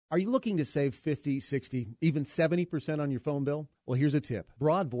Are you looking to save 50, 60, even 70% on your phone bill? Well, here's a tip.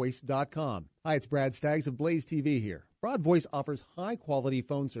 Broadvoice.com. Hi, it's Brad Staggs of Blaze TV here. Broadvoice offers high-quality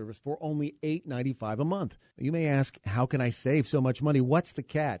phone service for only $8.95 a month. You may ask, how can I save so much money? What's the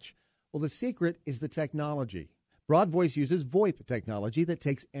catch? Well, the secret is the technology. Broadvoice uses VoIP technology that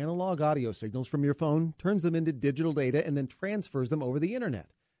takes analog audio signals from your phone, turns them into digital data, and then transfers them over the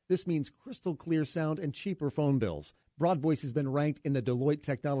internet. This means crystal clear sound and cheaper phone bills. Broadvoice has been ranked in the Deloitte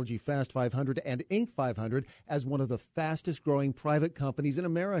Technology Fast 500 and Inc. 500 as one of the fastest growing private companies in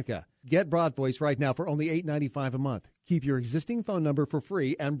America. Get Broadvoice right now for only $8.95 a month. Keep your existing phone number for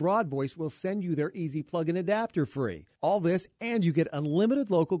free, and Broadvoice will send you their easy plug-in adapter free. All this, and you get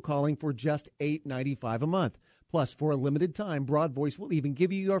unlimited local calling for just $8.95 a month. Plus, for a limited time, Broadvoice will even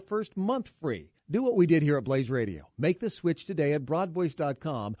give you your first month free. Do what we did here at Blaze Radio. Make the switch today at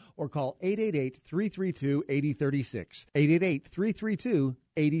broadvoice.com or call 888-332-8036.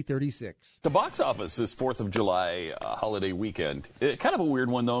 888-332-8036. The box office this 4th of July holiday weekend. Kind of a weird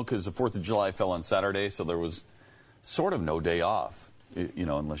one, though, because the 4th of July fell on Saturday, so there was sort of no day off,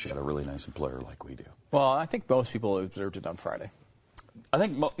 unless you had a really nice employer like we do. Well, I think most people observed it on Friday. I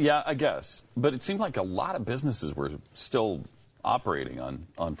think, yeah, I guess. But it seemed like a lot of businesses were still operating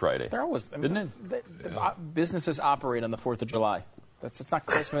on Friday. They're always, didn't it? Businesses operate on the 4th of July. It's not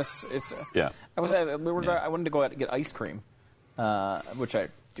Christmas. It's yeah. I wanted to go out and get ice cream, which I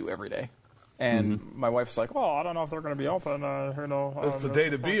do every day. And my wife's like, "Oh, I don't know if they're going to be open." It's the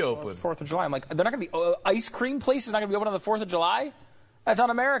day to be open. 4th of July. I'm like, they're not going to be ice cream places. Not going to be open on the 4th of July. That's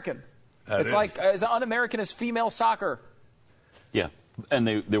un-American. It's like as un-American as female soccer. Yeah, and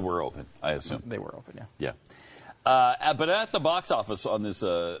they were open, I assume. They were open, yeah. Yeah. But at the box office on this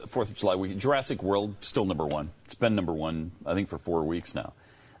 4th of July week, Jurassic World, still number one. It's been number one, I think, for 4 weeks now.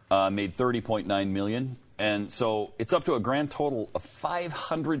 Made $30.9 million. And so it's up to a grand total of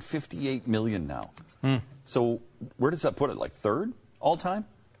 $558 million now. So where does that put it? Like third all time?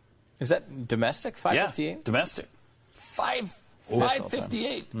 Is that domestic, 558? Yeah, domestic.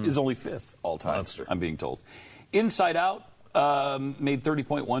 558 is only fifth all time, Monster. I'm being told. Inside Out made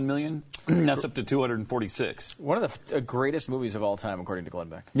 $30.1 million. That's up to 246. One of the greatest movies of all time, according to Glenn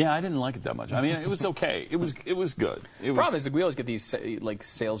Beck. Yeah, I didn't like it that much. I mean, it was okay. It was good. The problem is that we always get these like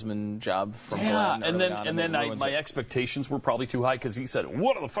salesman job from Glenn. And then my expectations were probably too high because he said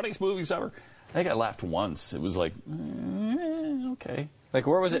one of the funniest movies ever. I think I laughed once. It was like, okay. Like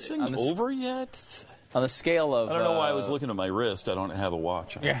where was is this it? thing over yet? On the scale of... I don't know why I was looking at my wrist. I don't have a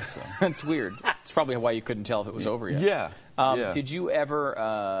watch on. Yeah, so. That's weird. It's probably why you couldn't tell if it was over yet. Yeah. Did you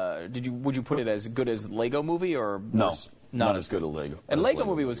ever... would you put it as good as Lego Movie or... No, not as good as Lego. And Lego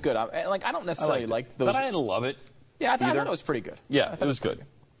Movie was good. I don't necessarily like those... But I didn't love it. Yeah, I thought it was pretty good. Yeah, it was good.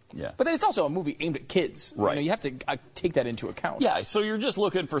 Yeah. But then it's also a movie aimed at kids. Right. You have to take that into account. Yeah, so you're just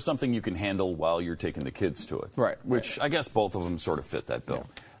looking for something you can handle while you're taking the kids to it. Right. Which I guess both of them sort of fit that bill.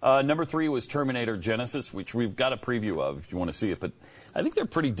 Yeah. Number 3 was Terminator Genesis, which we've got a preview of if you want to see it. But I think they're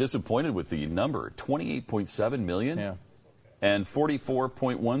pretty disappointed with the number, $28.7 million. Yeah. And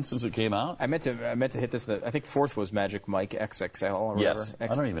 44.1 since it came out. I meant to hit this. I think fourth was Magic Mike XXL or whatever. Yes, I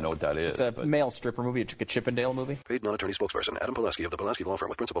don't even know what that is. It's a male stripper movie, a Chippendale movie. Paid non-attorney spokesperson Adam Pulaski of the Pulaski Law Firm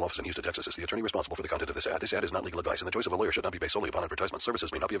with principal office in Houston, Texas is the attorney responsible for the content of this ad. This ad is not legal advice, and the choice of a lawyer should not be based solely upon advertisement.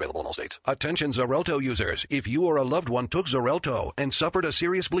 Services may not be available in all states. Attention Xarelto users. If you or a loved one took Xarelto and suffered a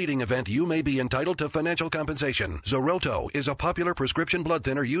serious bleeding event, you may be entitled to financial compensation. Xarelto is a popular prescription blood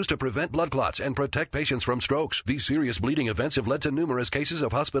thinner used to prevent blood clots and protect patients from strokes. These serious bleeding events have led to numerous cases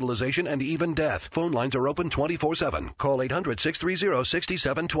of hospitalization and even death. Phone lines are open 24/7. Call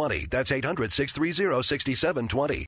 800-630-6720. That's 800-630-6720.